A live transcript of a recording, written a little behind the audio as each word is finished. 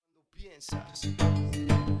piensas.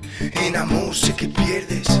 En amor sé que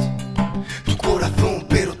pierdes tu corazón,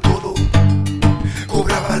 pero todo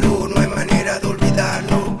cobra valor, no hay manera de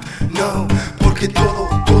olvidarlo. No, porque todo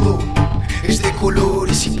es de color.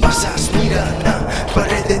 Y si pasas, mira, tu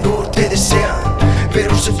alrededor te desean,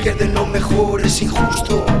 pero se pierden lo mejor, es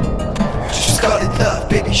injusto. Just call it love,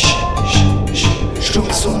 baby, show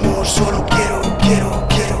me some more. Solo quiero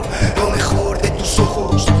lo mejor de tus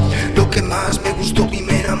ojos, lo que más me gustó y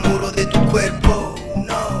me enamoro de tu cuerpo.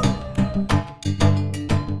 No.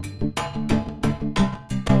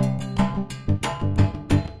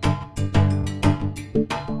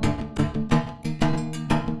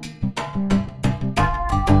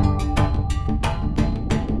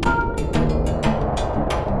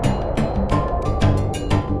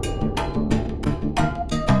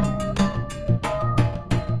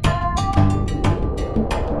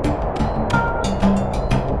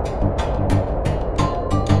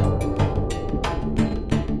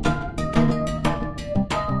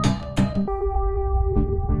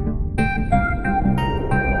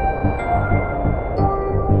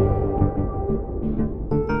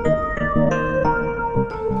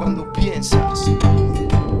 Cuando piensas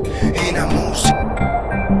en amor,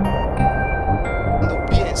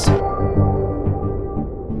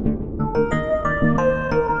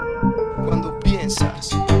 cuando piensas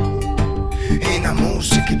en amor,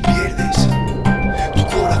 sé que pierdes tu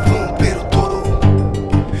corazón, pero todo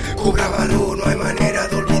cobra valor, no hay manera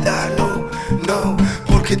de olvidarlo. No,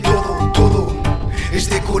 porque todo es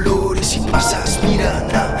de color. Y si pasas, mira,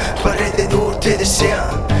 tu alrededor te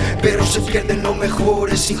desean, pero se pierden lo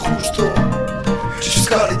mejor, es injusto. Just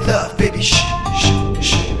call it love, baby,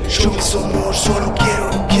 show me some more. Solo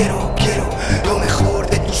quiero lo mejor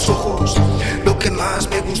de tus ojos, lo que más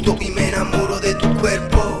me gustó y me enamoro de tu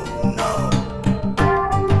cuerpo. No.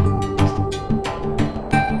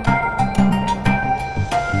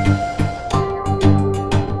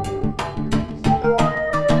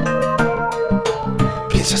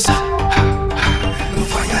 Piensas no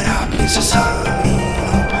fallará, piensas a mí,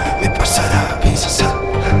 no me pasará, piensas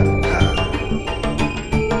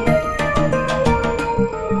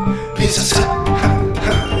piensas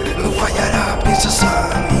no fallará, piensas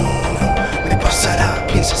a mí, no me pasará,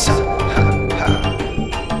 piensas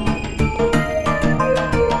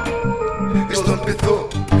Esto empezó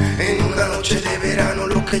en una noche de verano,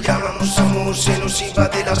 lo que llamamos amor se nos iba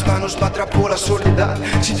de las manos, me atrapó la soledad,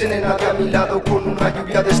 sin tener nadie a mi lado, con una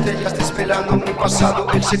lluvia de estrellas desvelando mi pasado,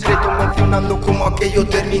 el secreto mencionando cómo aquello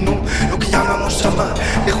terminó, lo que llamamos amar,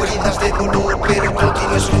 dejó heridas de dolor, pero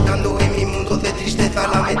continué soltando en mi mundo de tristeza,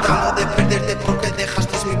 lamentando de perderte porque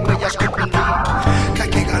dejaste mis huellas que aprendí, que hay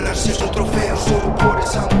que ganarse un trofeo solo por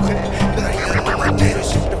esa mujer, yo daría el mundo entero y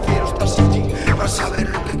si prefiero estar sin ti, para saber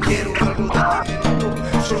lo que quiero, algo de ti me mató,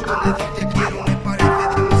 solo con decirte quiero me parece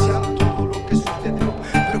demasiado todo lo que sucedió,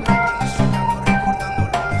 pero continué soñando, recordando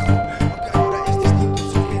lo mejor, porque ahora es distinto,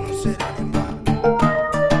 sé que no será en vano.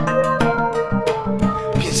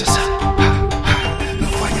 Piensas no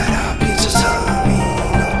fallará, piensas a mí,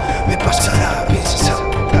 no me pasará, piensas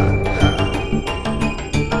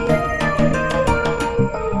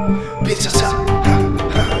piensas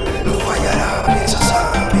no fallará, piensas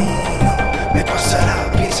a mí, no me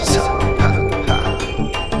pasará, piensas